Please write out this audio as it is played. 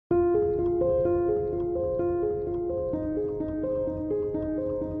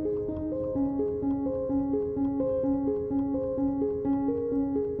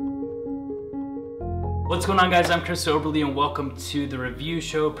What's going on, guys? I'm Chris Oberle and welcome to the review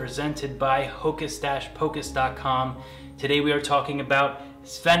show presented by Hocus-Pocus.com. Today we are talking about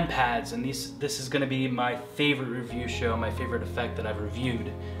SvenPads, and this is going to be my favorite review show, my favorite effect that I've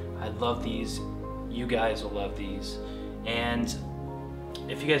reviewed. I love these. You guys will love these. And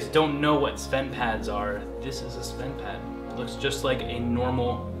if you guys don't know what SvenPads are, this is a SvenPad. It looks just like a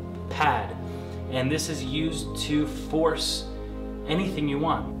normal pad, and this is used to force anything you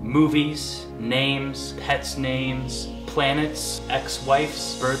want. Movies, names, pets' names, planets,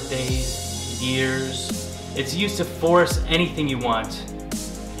 ex-wife's birthdays, years. It's used to force anything you want,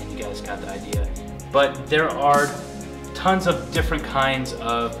 and you guys got the idea. But there are tons of different kinds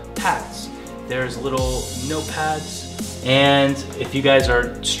of pads. There's little notepads, and if you guys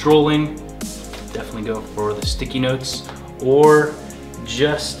are strolling, definitely go for the sticky notes or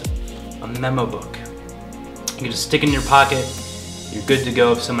just a memo book. You can just stick it in your pocket. You're good to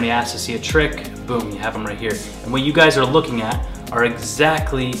go. If somebody asks to see a trick, boom, you have them right here. And what you guys are looking at are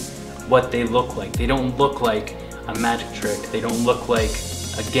exactly what they look like. They don't look like a magic trick. They don't look like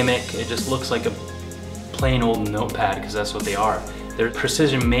a gimmick. It just looks like a plain old notepad, because that's what they are. They're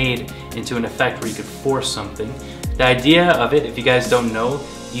precision made into an effect where you could force something. The idea of it, if you guys don't know,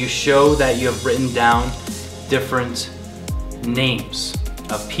 you show that you have written down different names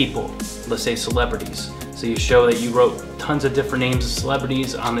of people, let's say celebrities. So you show that you wrote tons of different names of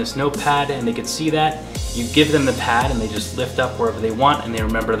celebrities on this notepad, and they can see that. You give them the pad and they just lift up wherever they want and they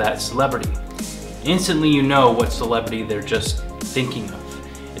remember that celebrity. Instantly you know what celebrity they're just thinking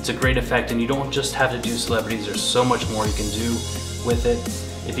of. It's a great effect, and you don't just have to do celebrities. There's so much more you can do with it.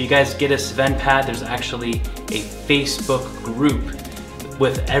 If you guys get a SvenPad, there's actually a Facebook group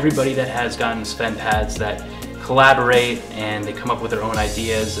with everybody that has gotten SvenPads that collaborate, and they come up with their own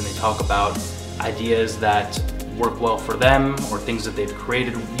ideas, and they talk about ideas that work well for them or things that they've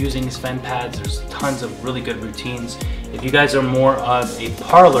created using SvenPads. There's tons of really good routines. If you guys are more of a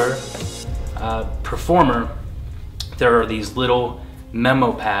parlor performer, there are these little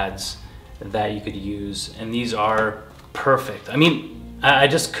memo pads that you could use, and these are perfect. I mean, I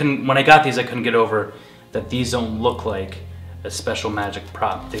just couldn't, when I got these, I couldn't get over that these don't look like a special magic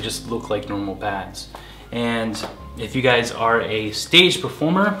prop. They just look like normal pads. And if you guys are a stage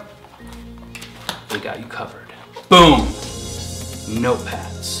performer, we got you covered. Boom!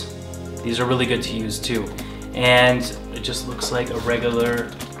 Notepads. These are really good to use too. And it just looks like a regular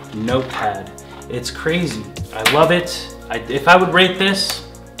notepad. It's crazy. I love it. If I would rate this,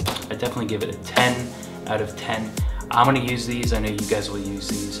 I'd definitely give it a 10 out of 10. I'm gonna use these. I know you guys will use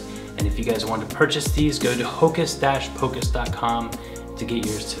these. And if you guys want to purchase these, go to Hocus-Pocus.com to get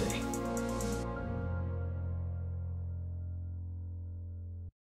yours today.